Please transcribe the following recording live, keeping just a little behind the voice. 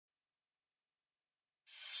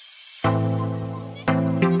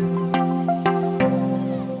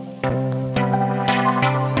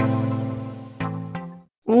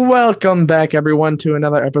Welcome back, everyone, to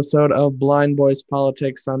another episode of Blind Boys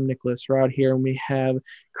Politics. I'm Nicholas Rod here, and we have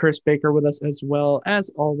Chris Baker with us as well as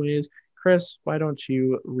always. Chris, why don't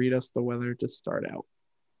you read us the weather to start out?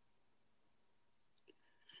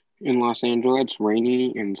 In Los Angeles,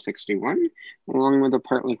 rainy and 61, along with a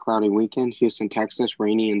partly cloudy weekend. Houston, Texas,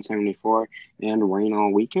 rainy and 74, and rain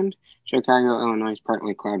all weekend. Chicago, Illinois,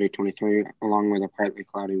 partly cloudy 23, along with a partly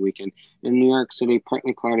cloudy weekend. In New York City,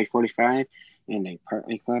 partly cloudy 45, and a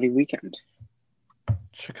partly cloudy weekend.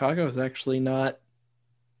 Chicago is actually not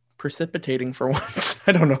precipitating for once.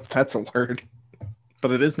 I don't know if that's a word,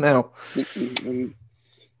 but it is now.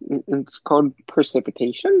 It's called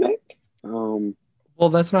precipitation, Nick. Well,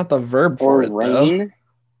 that's not the verb or for it, though. rain,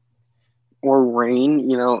 or rain.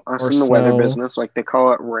 You know, us Or in the weather snow. business, like they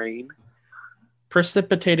call it rain.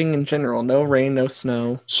 Precipitating in general. No rain, no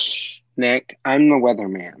snow. Shh, Nick, I'm the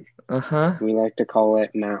weatherman. Uh-huh. We like to call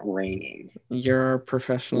it not raining. You're a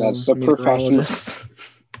professional That's the professional. meteorologist.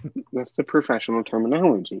 That's the professional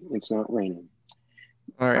terminology. It's not raining.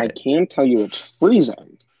 All I right. can tell you it's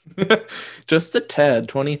freezing. Just a tad,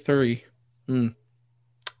 23. No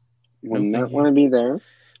Would thank not you. want to be there.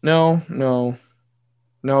 No,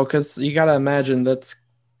 because you gotta imagine that's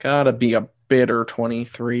gotta be a bitter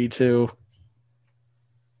 23 too.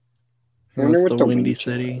 I wonder It's what the the Windy wind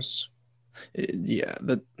chill City. is. Yeah,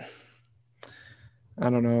 that I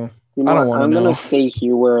don't know. You I know don't what? want to I'm gonna know. stay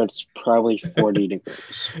here where it's probably 40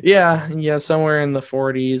 degrees. Yeah, somewhere in the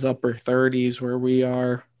 40s, upper 30s where we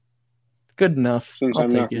are. Good enough. Since I'll I'm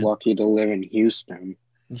take not it. lucky to live in Houston,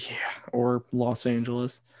 Yeah, or Los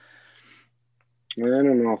Angeles. I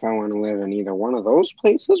don't know if I want to live in either one of those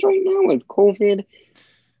places right now with COVID.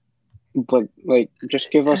 But like, just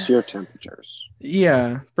give us your temperatures,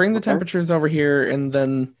 Yeah, bring the okay? temperatures over here and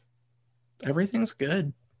then everything's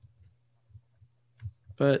good.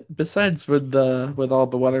 But besides with all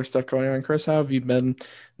the weather stuff going on, Chris, how have you been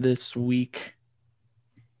this week?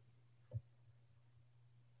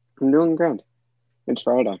 I'm doing good. It's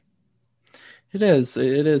Friday. It is,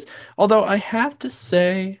 it is. Although I have to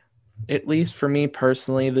say, at least for me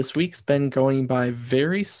personally, this week's been going by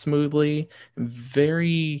very smoothly,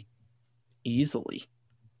 very easily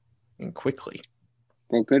and quickly.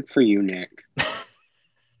 Well, good for you, Nick.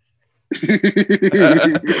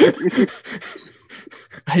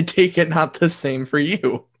 I take it not the same for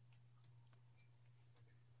you.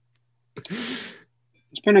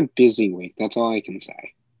 It's been a busy week. That's all I can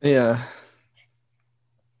say. Yeah.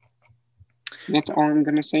 That's all I'm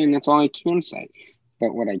gonna say, and that's all I can say.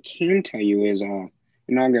 But what I can tell you is,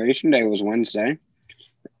 inauguration day was Wednesday.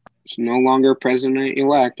 It's no longer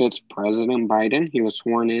president-elect. It's President Biden. He was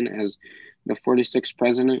sworn in as the 46th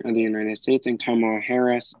president of the United States, and Kamala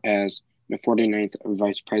Harris as the 49th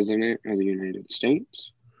vice president of the United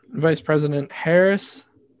States. Vice President Harris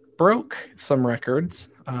broke some records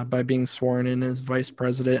by being sworn in as vice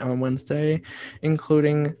president on Wednesday,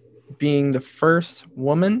 including being the first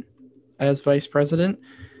woman as vice president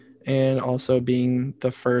and also being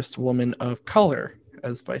the first woman of color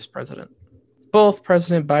as vice president. Both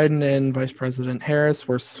President Biden and Vice President Harris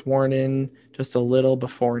were sworn in just a little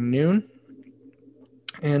before noon,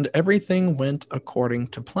 and everything went according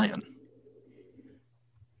to plan.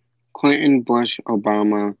 Clinton, Bush,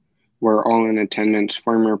 Obama were all in attendance.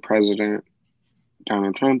 Former President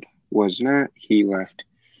Donald Trump was not. He left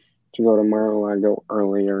to go to Mar-a-Lago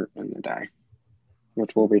earlier in the day,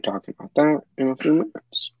 which we'll be talking about that in a few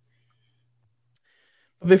minutes.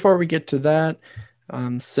 But before we get to that,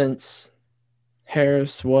 since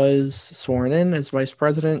Harris was sworn in as vice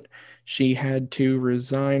president, she had to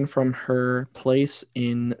resign from her place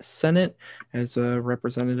in Senate as a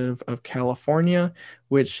representative of California,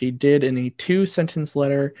 which she did in a two-sentence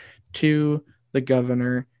letter to the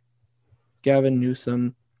governor, Gavin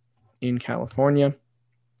Newsom, in California.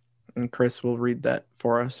 And Chris will read that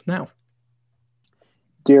for us now.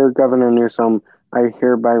 Dear Governor Newsom, I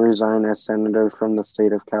hereby resign as Senator from the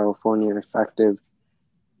state of California effective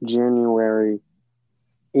January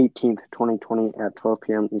 18th, 2020 at 12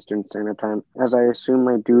 p.m. Eastern Standard Time. As I assume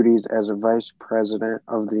my duties as Vice President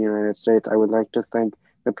of the United States, I would like to thank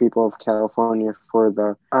the people of California for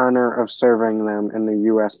the honor of serving them in the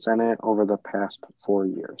U.S. Senate over the past 4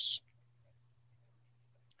 years.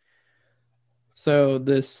 So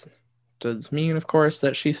this does mean, of course,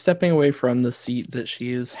 that she's stepping away from the seat that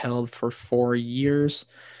she has held for 4 years.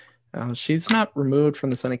 She's not removed from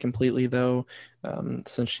the Senate completely, though.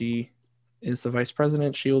 Since she is the vice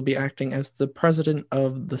president, she will be acting as the president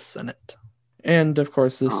of the Senate. And of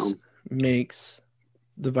course, this makes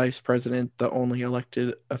the vice president the only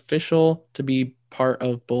elected official to be part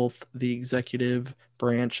of both the executive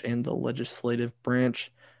branch and the legislative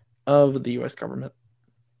branch of the U.S. government.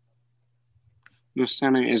 The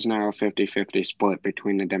Senate is now a 50-50 split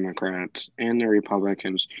between the Democrats and the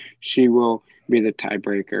Republicans. She will be the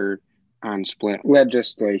tiebreaker on split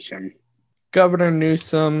legislation. Governor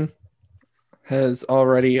Newsom has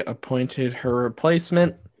already appointed her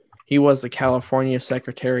replacement. He was the California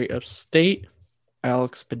Secretary of State,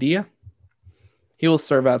 Alex Padilla. He will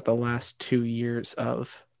serve out the last 2 years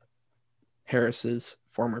of Harris's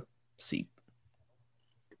former seat.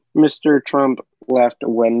 Mr. Trump left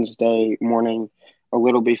Wednesday morning a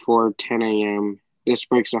little before 10 a.m. This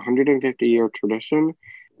breaks a 150-year tradition.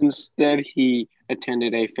 Instead, he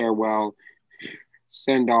attended a farewell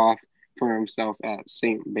send-off for himself at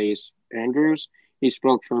St. Bass Andrews. He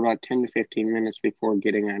spoke for about 10 to 15 minutes before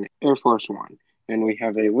getting on Air Force One. And we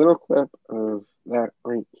have a little clip of that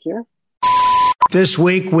right here. This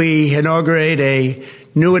week, we inaugurate a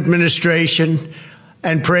new administration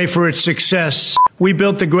and pray for its success. We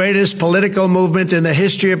built the greatest political movement in the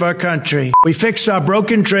history of our country. We fixed our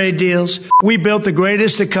broken trade deals. We built the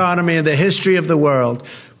greatest economy in the history of the world.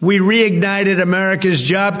 We reignited America's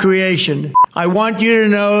job creation. I want you to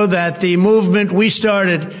know that the movement we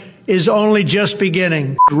started is only just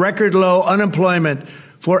beginning. Record low unemployment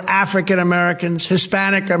for African Americans,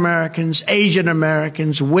 Hispanic Americans, Asian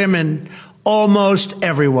Americans, women, almost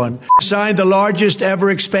everyone. Signed the largest ever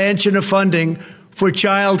expansion of funding for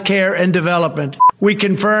child care and development. We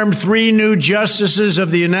confirmed 3 new justices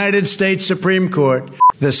of the United States Supreme Court.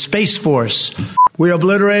 The Space Force. We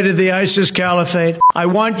obliterated the ISIS caliphate. I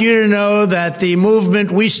want you to know that the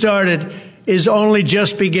movement we started is only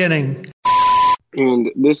just beginning.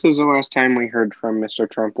 And this is the last time we heard from Mr.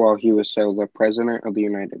 Trump while he was still the President of the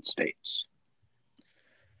United States.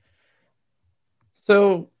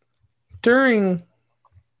 So during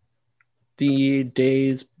the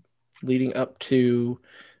days leading up to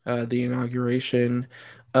the inauguration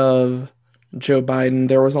of Joe Biden,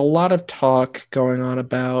 there was a lot of talk going on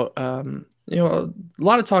about,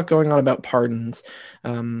 pardons.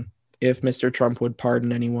 If Mr. Trump would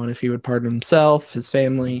pardon anyone, if he would pardon himself, his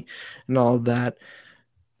family, and all of that.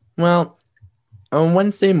 Well, on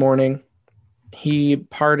Wednesday morning, he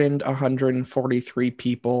pardoned 143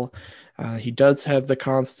 people. He does have the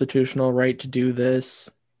constitutional right to do this.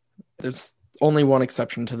 There's only one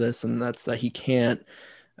exception to this, and that's that he can't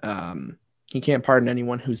pardon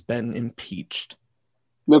anyone who's been impeached.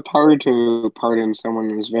 The power to pardon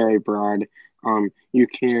someone is very broad. You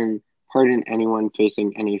can pardon anyone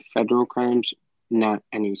facing any federal crimes, not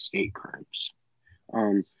any state crimes.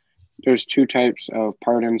 There's 2 types of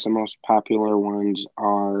pardons. The most popular ones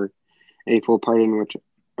are a full pardon, which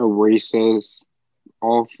erases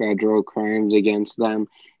all federal crimes against them,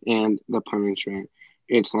 and the punishment.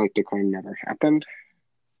 It's like the crime never happened.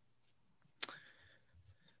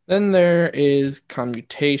 Then there is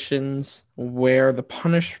commutations where the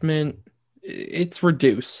punishment, it's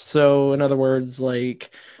reduced. So in other words, like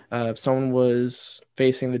if someone was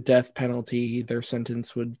facing the death penalty, their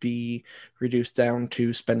sentence would be reduced down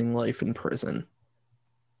to spending life in prison.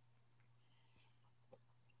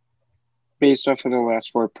 Based off of the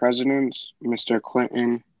last 4 presidents, Mr.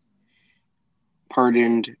 Clinton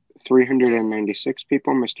pardoned 396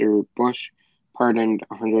 people. Mr. Bush pardoned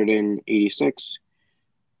 186.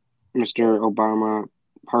 Mr. Obama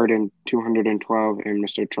pardoned 212, and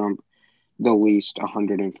Mr. Trump the least,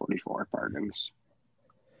 144 pardons.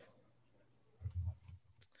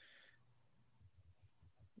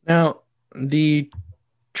 Now, the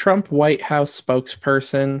Trump White House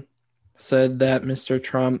spokesperson said that Mr.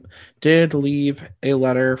 Trump did leave a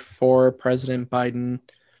letter for President Biden.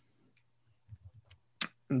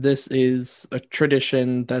 This is a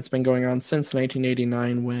tradition that's been going on since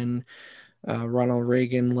 1989 when Ronald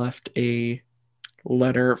Reagan left a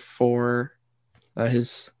letter for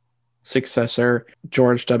his successor,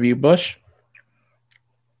 George W. Bush.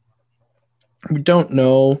 We don't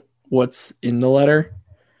know what's in the letter.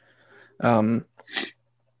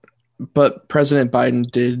 But President Biden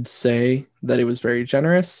did say that it was very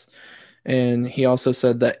generous, and he also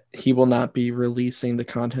said that he will not be releasing the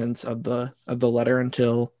contents of the letter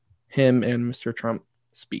until him and Mr. Trump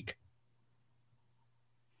speak.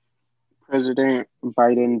 President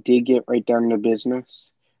Biden did get right down to business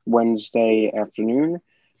Wednesday afternoon.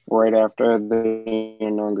 Right after the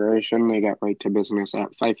inauguration, they got right to business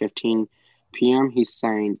at 5:15 p.m. He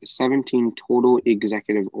signed 17 total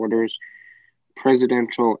executive orders,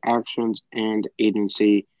 presidential actions, and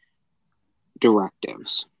agency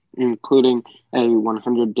directives, including a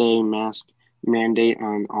 100-day mask mandate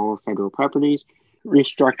on all federal properties,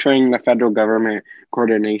 restructuring the federal government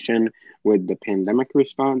coordination with the pandemic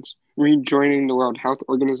response, rejoining the World Health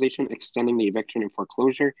Organization, extending the eviction and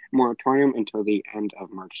foreclosure moratorium until the end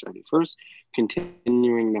of March 31st,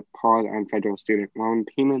 continuing the pause on federal student loan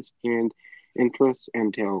payments and interest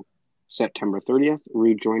until September 30th,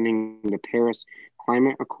 rejoining the Paris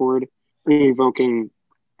Climate Accord, revoking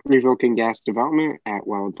gas development at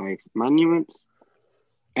wildlife monuments,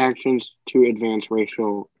 actions to advance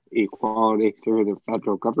racial equality through the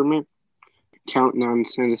federal government, count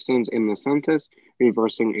non-citizens in the census,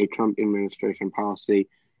 reversing a Trump administration policy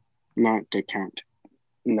not to count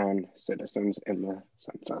non-citizens in the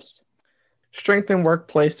census. Strengthen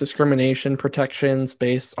workplace discrimination protections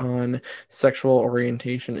based on sexual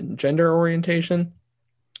orientation and gender orientation.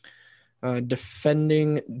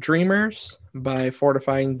 Defending Dreamers by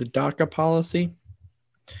fortifying the DACA policy.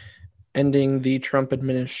 Ending the Trump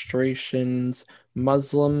administration's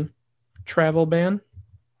Muslim travel ban.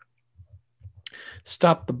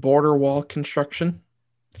 Stop the border wall construction.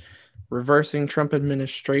 Reversing Trump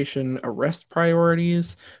administration arrest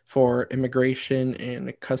priorities for immigration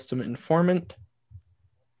and custom informant.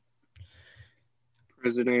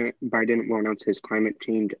 President Biden will announce his climate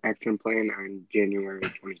change action plan on January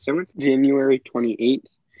 27th. January 28th,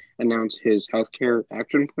 announce his healthcare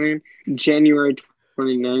action plan. January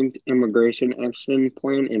 29th, immigration action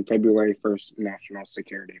plan. And February 1st, national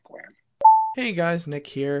security plan. Hey guys, Nick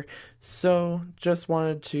here. So, just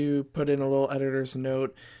wanted to put in a little editor's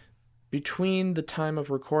note. Between the time of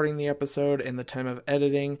recording the episode and the time of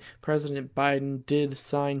editing, President Biden did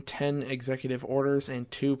sign 10 executive orders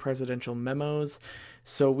and 2 presidential memos.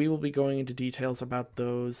 So we will be going into details about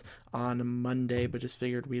those on Monday, but just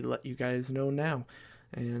figured we'd let you guys know now.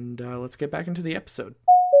 And let's get back into the episode.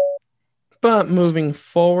 But moving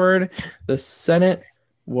forward, the Senate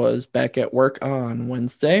was back at work on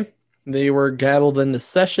Wednesday. They were gaveled into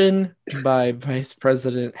session by Vice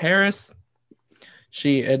President Harris.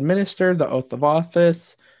 She administered the oath of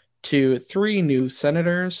office to 3 new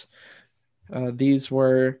senators. These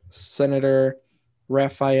were Senator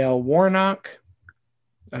Raphael Warnock,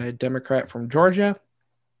 a Democrat from Georgia.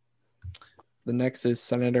 The next is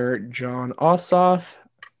Senator Jon Ossoff,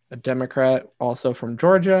 a Democrat also from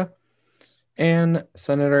Georgia. And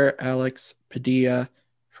Senator Alex Padilla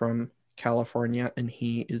from California, and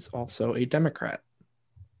he is also a Democrat.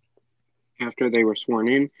 After they were sworn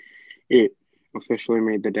in, it officially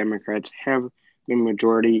made the Democrats have the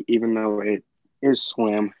majority, even though it is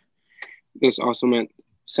slim. This also meant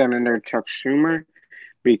Senator Chuck Schumer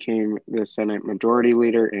became the Senate Majority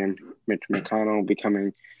Leader and Mitch McConnell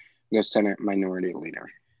becoming the Senate Minority Leader.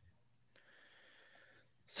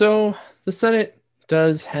 So the Senate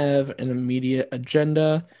does have an immediate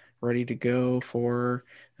agenda ready to go for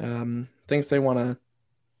things they want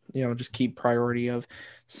to just keep priority of.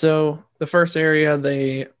 So the first area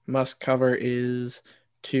they must cover is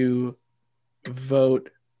to vote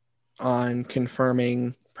on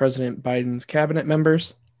confirming President Biden's cabinet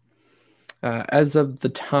members. As of the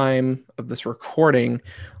time of this recording,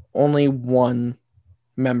 only one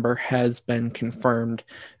member has been confirmed,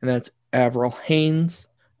 and that's Avril Haines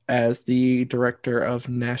as the Director of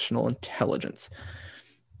National Intelligence.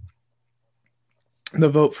 The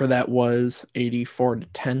vote for that was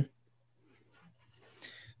 84-10.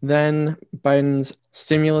 Then Biden's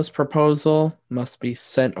stimulus proposal must be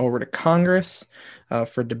sent over to Congress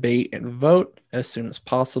for debate and vote as soon as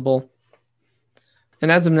possible.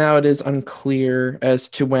 And as of now, it is unclear as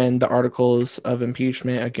to when the articles of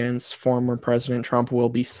impeachment against former President Trump will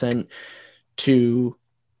be sent to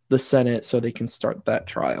the Senate so they can start that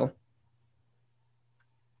trial.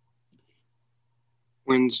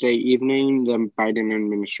 Wednesday evening, the Biden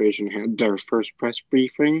administration had their first press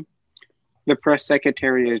briefing. The press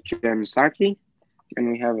secretary is Jen Psaki,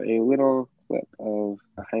 and we have a little clip of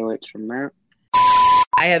the highlights from that.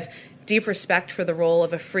 I have deep respect for the role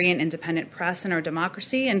of a free and independent press in our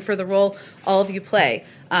democracy and for the role all of you play.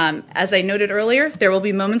 As I noted earlier, there will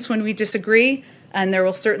be moments when we disagree, and there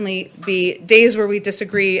will certainly be days where we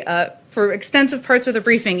disagree for extensive parts of the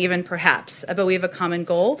briefing, even perhaps. But we have a common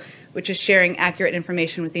goal, which is sharing accurate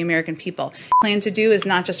information with the American people. What I plan to do is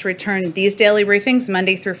not just return these daily briefings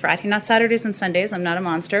Monday through Friday, not Saturdays and Sundays, I'm not a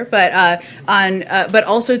monster, but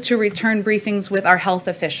also to return briefings with our health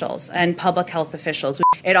officials and public health officials.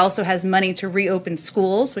 It also has money to reopen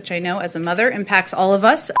schools, which I know as a mother impacts all of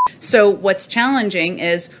us. So what's challenging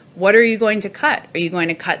is, what are you going to cut? Are you going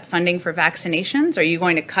to cut funding for vaccinations? Are you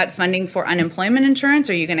going to cut funding for unemployment insurance?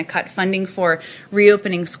 Are you going to cut funding for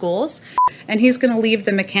reopening schools? And he's going to leave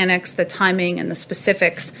the mechanics, the timing, and the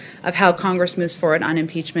specifics of how Congress moves forward on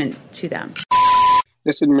impeachment to them.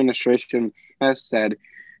 This administration has said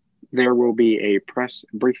there will be a press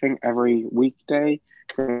briefing every weekday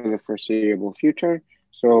for the foreseeable future.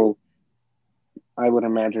 So I would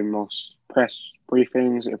imagine most press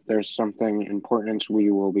briefings, if there's something important,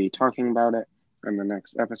 we will be talking about it in the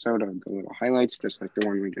next episode of the little highlights, just like the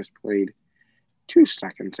one we just played 2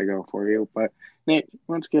 seconds ago for you. But Nate,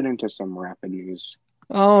 let's get into some rapid news.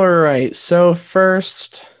 All right. So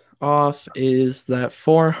first off is that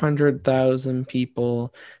 400,000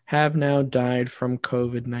 people have now died from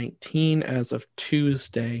COVID-19 as of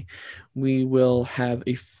Tuesday. We will have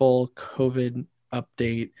a full COVID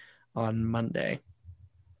update on Monday.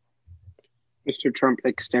 Mr. Trump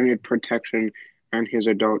extended protection on his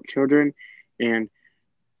adult children and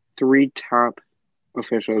 3 top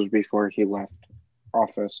officials before he left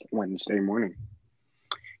office Wednesday morning.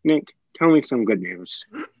 Nick, tell me some good news.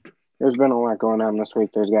 There's been a lot going on this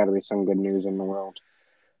week. There's got to be some good news in the world.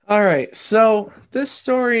 All right. So this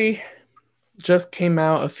story just came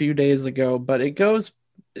out a few days ago, but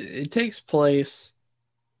it takes place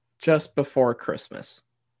just before Christmas.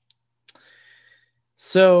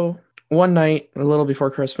 So one night, a little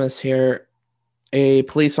before Christmas here, a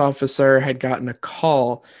police officer had gotten a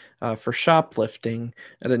call for shoplifting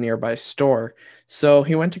at a nearby store. So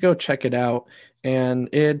he went to go check it out, and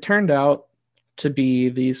it turned out to be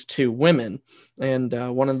these 2 women. And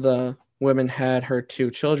one of the women had her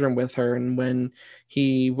 2 children with her. And when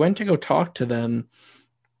he went to go talk to them,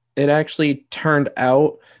 it actually turned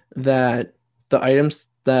out that the items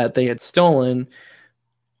that they had stolen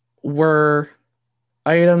were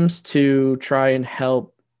items to try and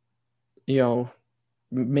help,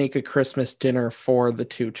 make a Christmas dinner for the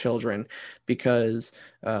 2 children, because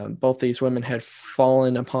both these women had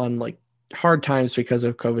fallen upon like hard times because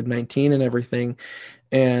of COVID-19 and everything.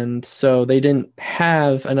 And so they didn't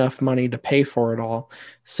have enough money to pay for it all.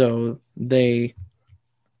 So they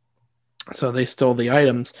stole the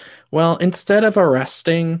items. Well, instead of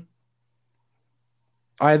arresting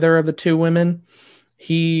either of the 2 women,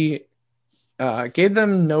 he gave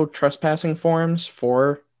them no trespassing forms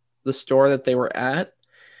for the store that they were at.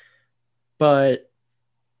 But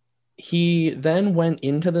he then went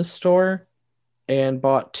into the store and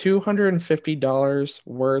bought $250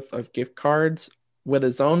 worth of gift cards with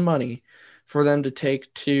his own money for them to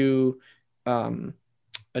take to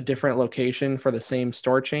a different location for the same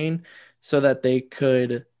store chain, so that they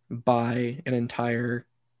could buy an entire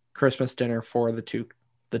Christmas dinner for the two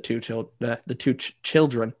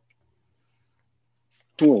children.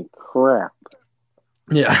 Holy crap!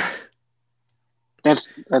 Yeah, that's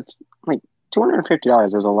like $250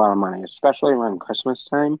 is a lot of money, especially around Christmas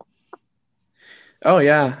time. Oh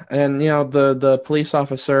yeah, and the police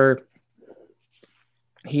officer,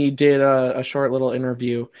 he did a short little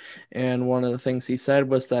interview, and one of the things he said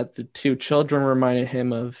was that the 2 children reminded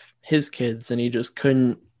him of his kids, and he just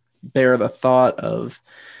couldn't bear the thought of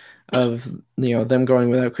them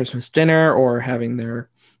going without Christmas dinner or having their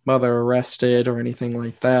mother arrested or anything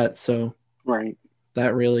like that. So right,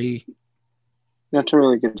 that's a really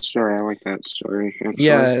good story. I like that story, actually.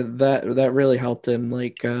 Yeah, that really helped him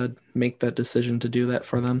make that decision to do that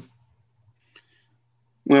for them.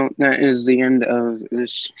 Well, that is the end of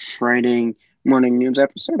this Friday morning news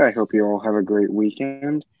episode. I hope you all have a great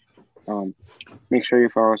weekend. Make sure you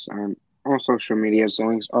follow us on all social medias. The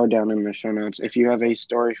links are down in the show notes. If you have a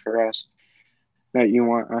story for us that you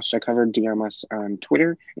want us to cover, DM us on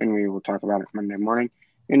Twitter, and we will talk about it Monday morning.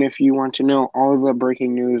 And if you want to know all of the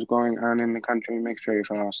breaking news going on in the country, make sure you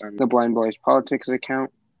follow us on the Blind Boys Politics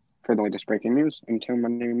account for the latest breaking news. Until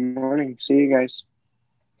Monday morning, see you guys.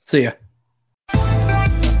 See ya.